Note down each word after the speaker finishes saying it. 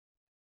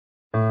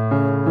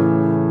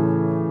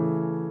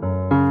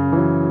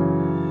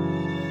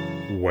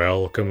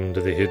Welcome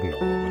to the Hidden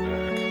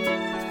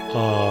Almanac.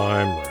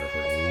 I'm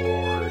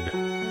Reverend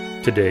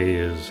Mord. Today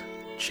is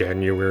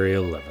January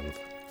 11th,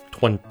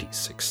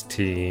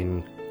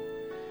 2016.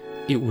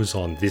 It was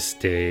on this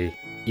day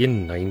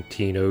in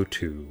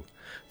 1902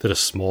 that a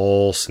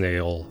small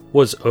snail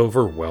was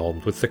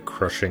overwhelmed with the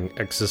crushing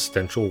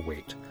existential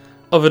weight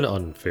of an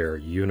unfair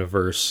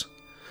universe.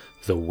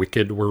 The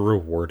wicked were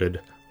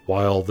rewarded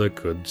while the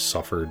good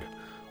suffered.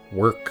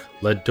 Work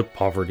led to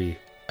poverty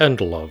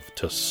and love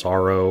to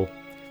sorrow.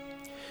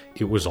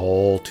 It was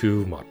all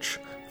too much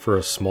for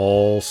a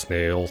small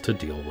snail to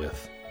deal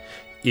with.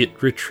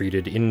 It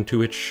retreated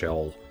into its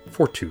shell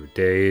for 2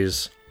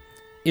 days.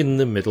 In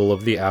the middle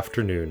of the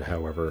afternoon,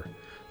 however,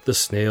 the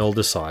snail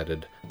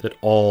decided that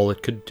all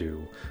it could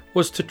do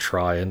was to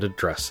try and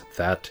address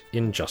that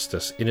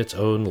injustice in its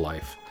own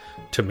life,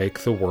 to make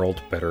the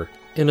world better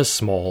in a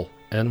small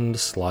and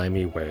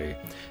slimy way,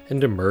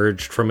 and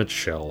emerged from its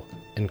shell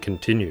and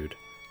continued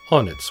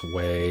on its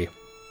way.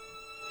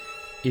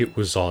 It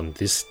was on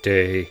this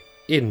day,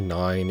 in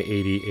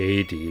 980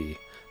 AD,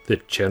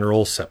 that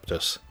General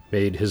Septus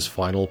made his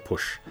final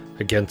push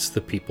against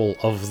the people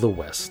of the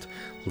West,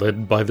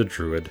 led by the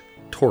druid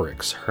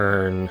Torix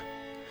Hearn.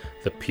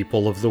 The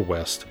people of the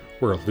West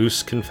were a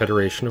loose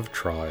confederation of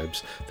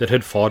tribes that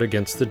had fought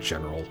against the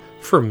general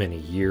for many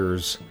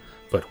years,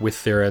 but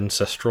with their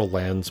ancestral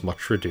lands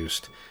much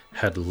reduced,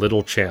 had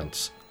little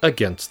chance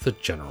against the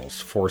general's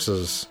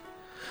forces.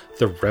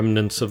 The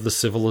remnants of the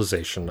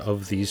civilization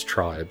of these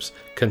tribes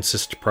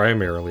consist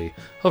primarily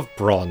of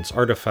bronze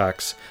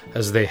artifacts,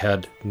 as they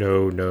had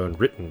no known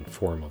written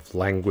form of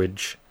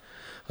language.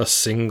 A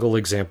single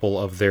example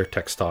of their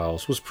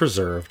textiles was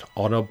preserved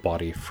on a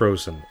body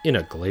frozen in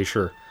a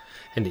glacier,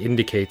 and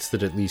indicates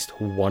that at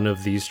least one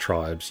of these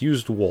tribes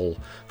used wool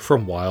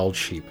from wild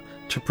sheep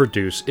to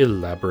produce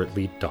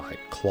elaborately dyed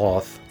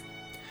cloth.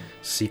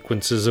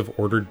 Sequences of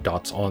ordered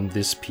dots on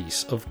this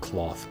piece of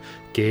cloth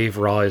gave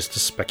rise to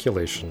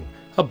speculation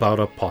about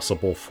a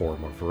possible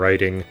form of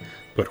writing,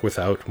 but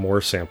without more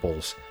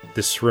samples,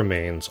 this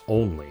remains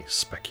only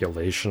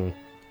speculation.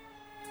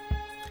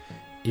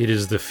 It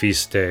is the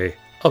feast day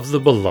of the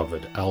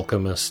Beloved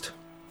Alchemist.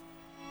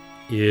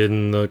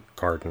 In the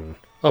garden,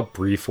 a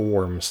brief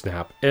warm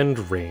snap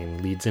and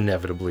rain leads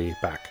inevitably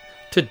back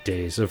to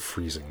days of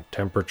freezing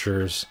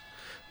temperatures.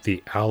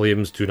 The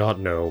alliums do not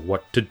know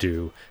what to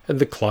do, and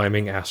the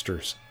climbing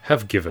asters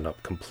have given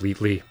up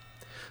completely.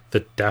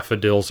 The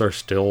daffodils are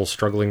still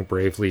struggling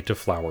bravely to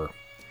flower.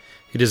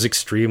 It is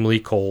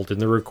extremely cold in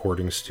the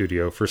recording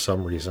studio for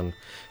some reason,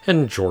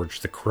 and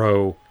George the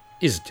Crow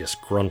is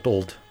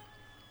disgruntled.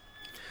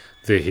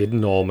 The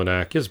Hidden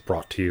Almanac is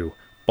brought to you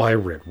by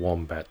Red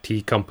Wombat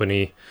Tea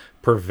Company,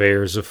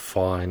 purveyors of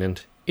fine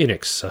and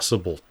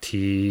inaccessible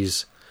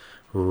teas.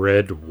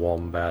 Red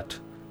Wombat,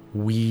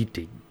 we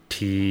dig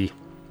tea.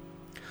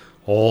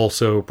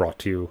 Also brought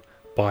to you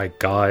by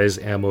Guy's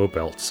Ammo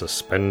Belt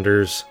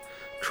Suspenders.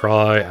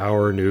 Try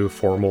our new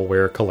formal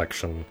wear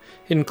collection,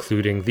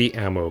 including the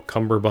ammo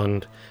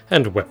cummerbund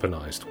and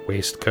weaponized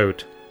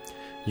waistcoat.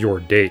 Your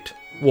date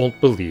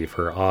won't believe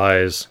her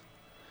eyes.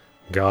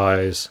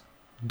 Guys,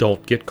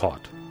 don't get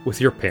caught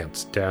with your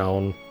pants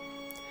down.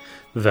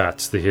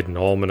 That's the Hidden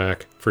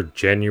Almanac for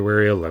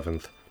January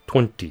 11th,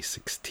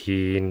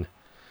 2016.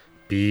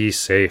 Be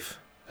safe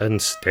and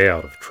stay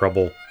out of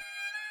trouble.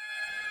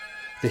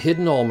 The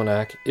Hidden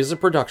Almanac is a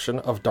production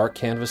of Dark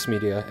Canvas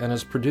Media and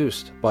is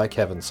produced by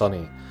Kevin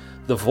Sonney.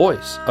 The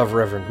voice of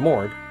Reverend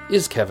Mord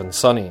is Kevin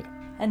Sonney.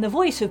 And the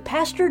voice of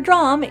Pastor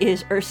Drom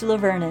is Ursula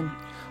Vernon.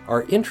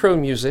 Our intro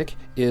music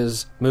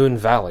is Moon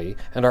Valley,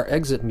 and our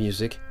exit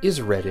music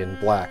is Red in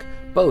Black,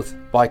 both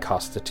by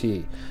Costa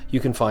T. You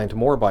can find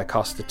more by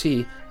Costa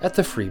T at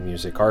the Free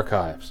Music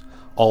Archives.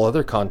 All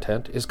other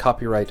content is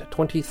copyright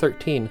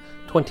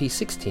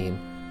 2013-2016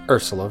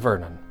 Ursula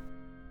Vernon.